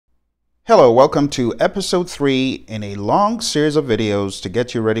Hello, welcome to episode 3 in a long series of videos to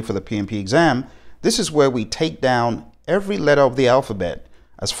get you ready for the PMP exam. This is where we take down every letter of the alphabet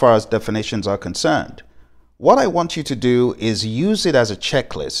as far as definitions are concerned. What I want you to do is use it as a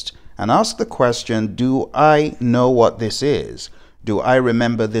checklist and ask the question, do I know what this is? Do I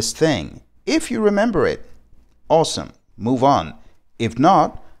remember this thing? If you remember it, awesome, move on. If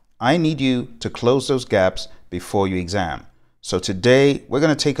not, I need you to close those gaps before you exam. So today we're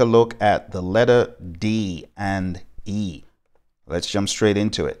going to take a look at the letter D and E. Let's jump straight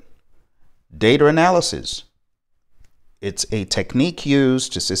into it. Data analysis. It's a technique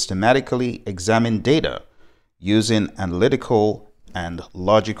used to systematically examine data using analytical and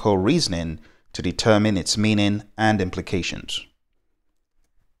logical reasoning to determine its meaning and implications.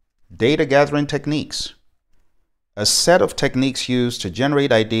 Data gathering techniques. A set of techniques used to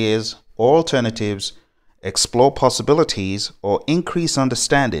generate ideas or alternatives, explore possibilities, or increase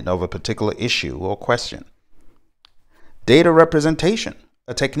understanding of a particular issue or question. Data representation,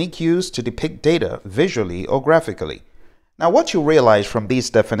 a technique used to depict data visually or graphically. Now, what you realize from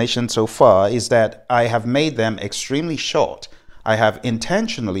these definitions so far is that I have made them extremely short. I have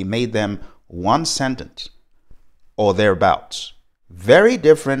intentionally made them one sentence or thereabouts. Very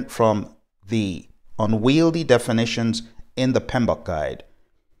different from the unwieldy definitions in the PMP guide.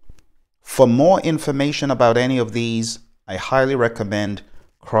 For more information about any of these, I highly recommend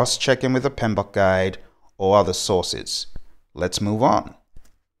cross-checking with the PMP guide or other sources. Let's move on.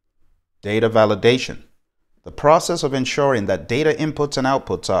 Data validation. The process of ensuring that data inputs and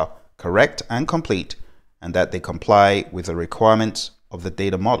outputs are correct and complete and that they comply with the requirements of the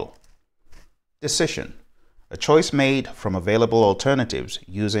data model. Decision. A choice made from available alternatives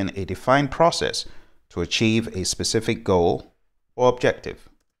using a defined process to achieve a specific goal or objective.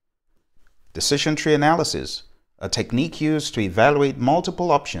 Decision tree analysis, a technique used to evaluate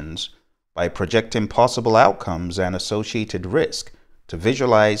multiple options by projecting possible outcomes and associated risk to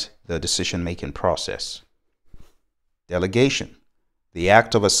visualize the decision-making process. Delegation, the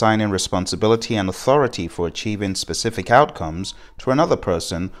act of assigning responsibility and authority for achieving specific outcomes to another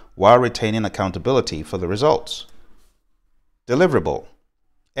person while retaining accountability for the results. Deliverable,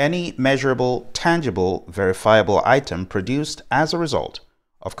 any measurable, tangible, verifiable item produced as a result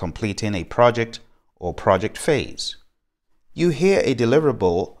of completing a project or project phase. You hear a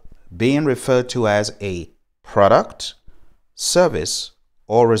deliverable being referred to as a product, service,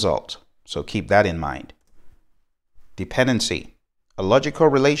 or result, so keep that in mind. Dependency, a logical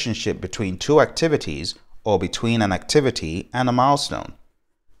relationship between two activities or between an activity and a milestone.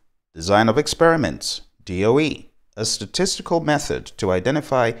 Design of experiments, DOE, a statistical method to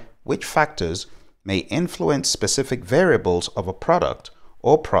identify which factors may influence specific variables of a product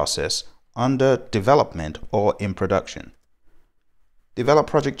or process under development or in production. Develop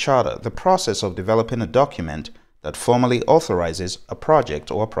project charter, the process of developing a document that formally authorizes a project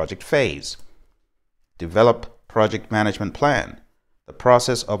or project phase. Develop project management plan, the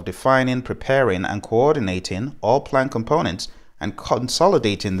process of defining, preparing, and coordinating all plan components and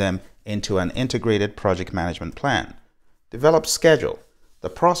consolidating them into an integrated project management plan. Develop schedule, the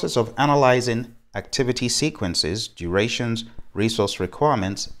process of analyzing activity sequences, durations, resource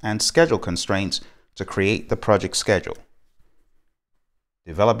requirements, and schedule constraints to create the project schedule.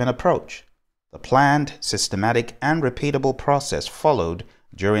 Development approach, the planned, systematic, and repeatable process followed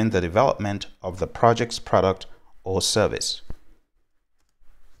during the development of the project's product or service.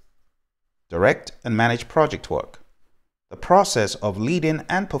 Direct and manage project work, the process of leading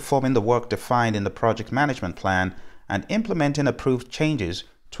and performing the work defined in the project management plan and implementing approved changes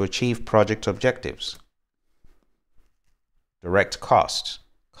to achieve project objectives. Direct costs,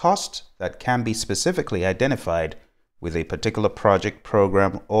 costs that can be specifically identified with a particular project,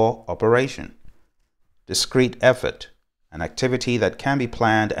 program, or operation. Discrete effort, an activity that can be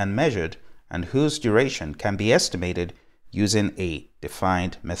planned and measured and whose duration can be estimated using a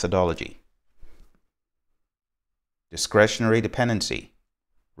defined methodology. Discretionary dependency,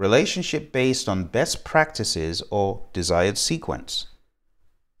 relationship based on best practices or desired sequence.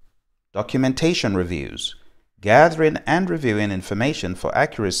 Documentation reviews, gathering and reviewing information for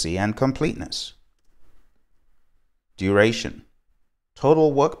accuracy and completeness. Duration,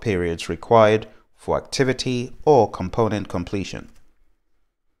 total work periods required for activity or component completion.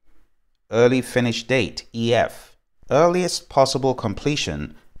 Early finish date, EF, earliest possible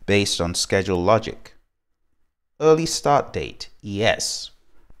completion based on schedule logic. Early start date, ES,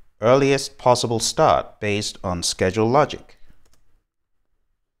 earliest possible start based on schedule logic.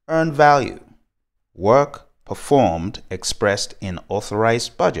 Earned value, work performed expressed in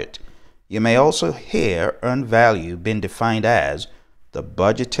authorized budget. You may also hear earned value being defined as the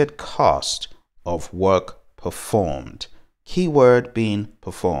budgeted cost of work performed. Keyword being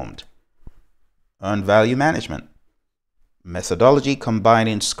performed. Earned value management. Methodology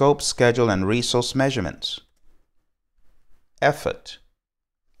combining scope, schedule, and resource measurements. Effort.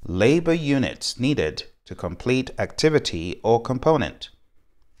 Labor units needed to complete activity or component.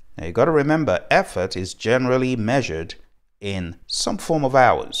 Now you got to remember, effort is generally measured in some form of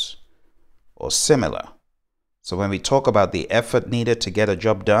hours or similar. So when we talk about the effort needed to get a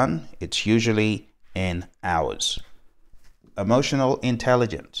job done, it's usually in hours. Emotional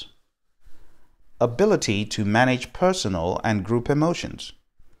intelligence. Ability to manage personal and group emotions.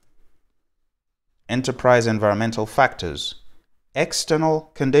 Enterprise environmental factors.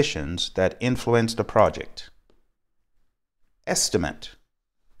 External conditions that influence the project. Estimate.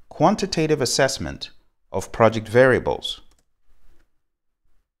 Quantitative assessment of project variables.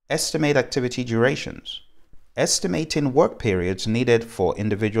 Estimate activity durations. Estimating work periods needed for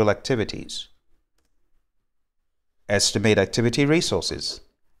individual activities. Estimate activity resources.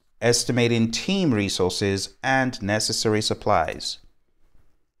 Estimating team resources and necessary supplies.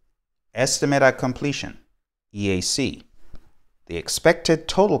 Estimate at completion, EAC, the expected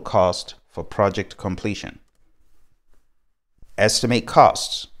total cost for project completion. Estimate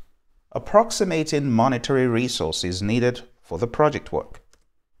costs, approximating monetary resources needed for the project work.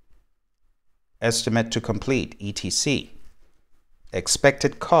 Estimate to complete, ETC,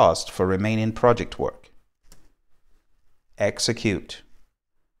 expected cost for remaining project work. Execute,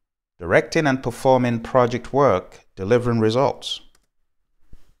 directing and performing project work, delivering results.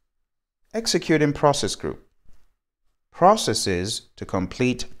 Executing process group, processes to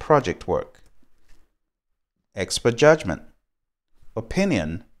complete project work. Expert judgment,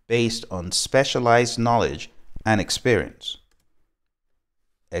 opinion based on specialized knowledge and experience.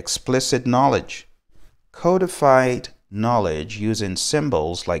 Explicit knowledge, codified knowledge using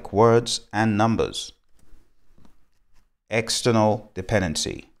symbols like words and numbers. External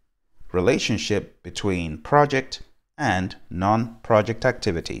dependency, relationship between project and non-project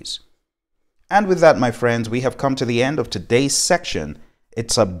activities. And with that, my friends, we have come to the end of today's section.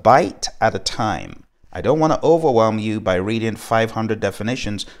 It's a bite at a time. I don't want to overwhelm you by reading 500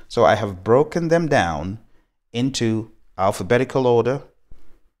 definitions, so I have broken them down into alphabetical order.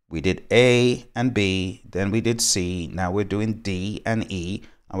 We did A and B, then we did C, now we're doing D and E,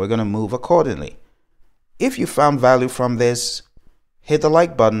 and we're going to move accordingly. If you found value from this, hit the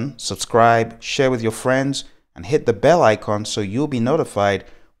like button, subscribe, share with your friends, and hit the bell icon so you'll be notified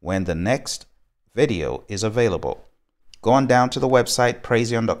when the next video is available. Go on down to the website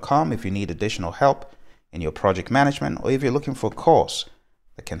Praizion.com if you need additional help in your project management, or if you're looking for a course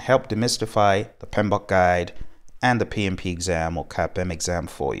that can help demystify the PMBOK guide and the PMP exam or CAPM exam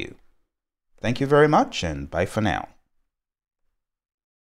for you. Thank you very much, and bye for now.